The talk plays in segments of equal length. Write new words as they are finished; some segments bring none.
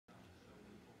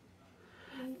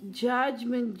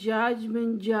Judgment,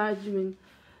 judgment, judgment.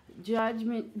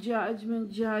 Judgment,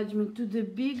 judgment, judgment to the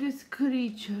biggest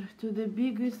creature,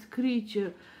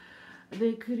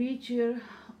 the creature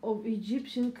of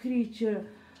Egyptian creature,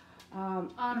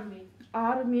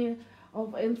 army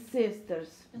of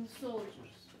ancestors and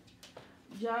soldiers.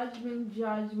 Judgment,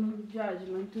 judgment,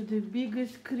 judgment to the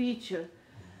biggest creature,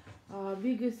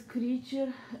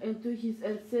 and to his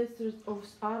ancestors of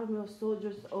army of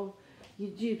soldiers of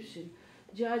Egyptian.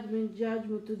 Judgment,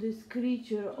 judgment to this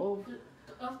creature of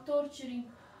torturing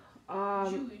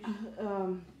Jewish.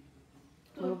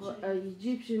 Of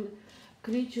Egyptian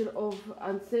creature of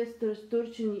ancestors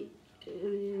torturing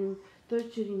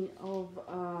of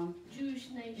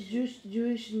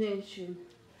Jewish nation.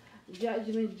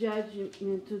 Judgment,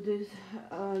 judgment to this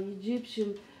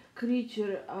Egyptian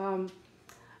creature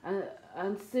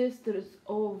ancestors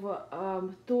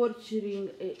of torturing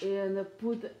and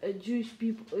put Jewish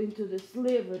people into the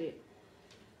slavery.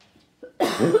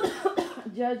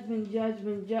 Judgment,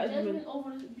 judgment, judgment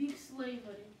over big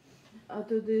slavery.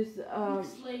 To this Big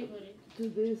slavery. To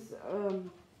this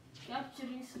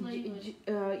Capturing slavery.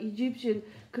 Egyptian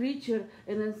creature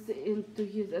and to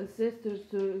his ancestors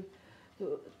to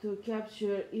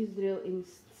capture Israel in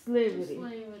slavery.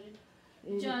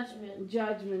 Judgment.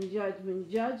 Judgment, judgment,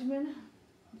 judgment,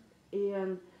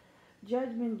 and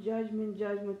judgment, judgment,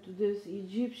 judgment to this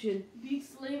Egyptian big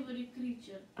slavery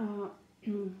creature.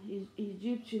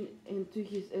 Egyptian and to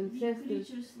his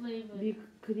ancestors. Big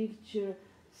creature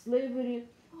slavery.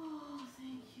 Oh,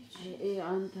 thank you, Jesus.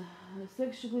 And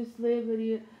sexual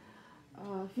slavery.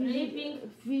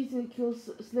 Physical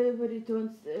slavery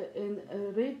and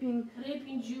raping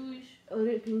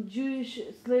Jewish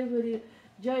slavery.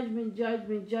 Judgment,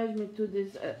 judgment, judgment to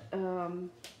this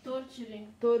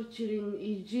torturing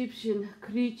Egyptian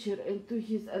creature and to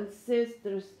his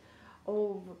ancestors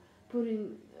of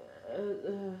putting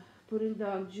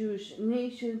down Jewish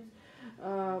nations,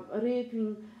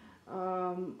 raping,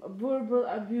 verbal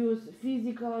abuse,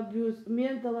 physical abuse,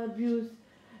 mental abuse,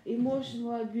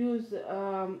 emotional abuse,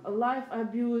 life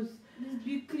abuse. This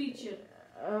big creature.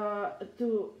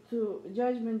 To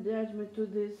judgment to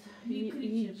this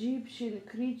Egyptian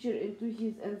creature and to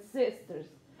his ancestors.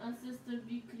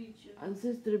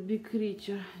 Ancestor big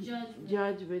creature.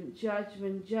 Judgment,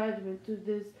 judgment, judgment to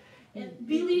this. And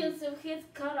billions of heads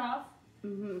cut off.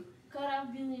 Cut off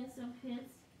billions of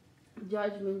heads.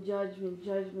 Judgment, judgment,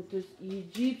 judgment to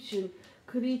Egyptian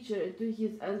creature and to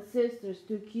his ancestors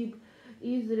to keep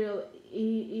Israel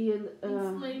in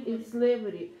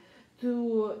slavery.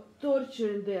 To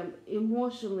torture them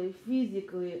emotionally,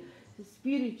 physically,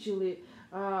 spiritually,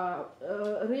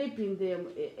 raping them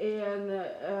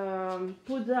and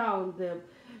put down them,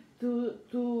 to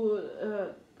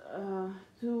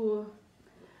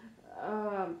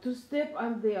step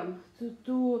on them,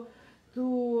 to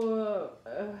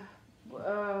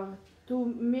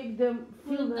make them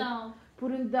feel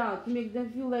putting down, to make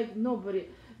them feel like nobody.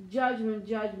 Judgment,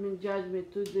 judgment,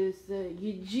 judgment to this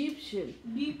Egyptian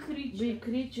big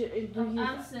creature and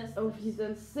of his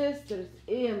ancestors,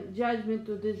 and judgment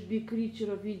to this big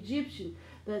creature of Egyptian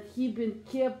that he been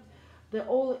kept the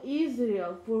all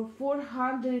Israel for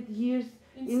 400 years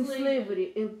in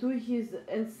slavery and to his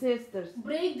ancestors.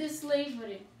 Break the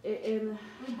slavery. And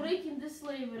we're breaking the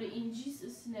slavery in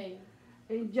Jesus' name.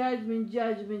 And judgment,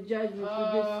 judgment, judgment to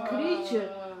this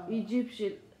creature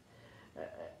Egyptian.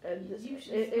 And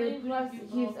plus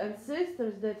his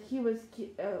ancestors that he was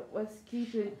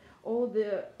keeping all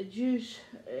the Jews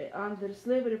under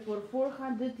slavery for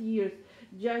 400 years.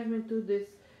 Judgment to this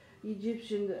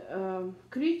Egyptian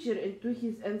creature and to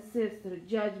his ancestor.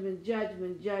 Judgment,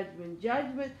 judgment, judgment,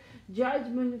 judgment,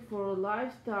 judgment for a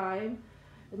lifetime.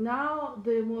 Now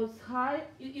the Most High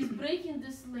is breaking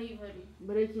the slavery.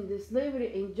 Breaking the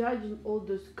slavery and judging all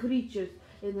those creatures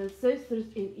and ancestors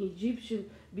in Egyptian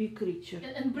big creature.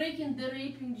 And breaking the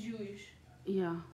raping Jewish. Yeah.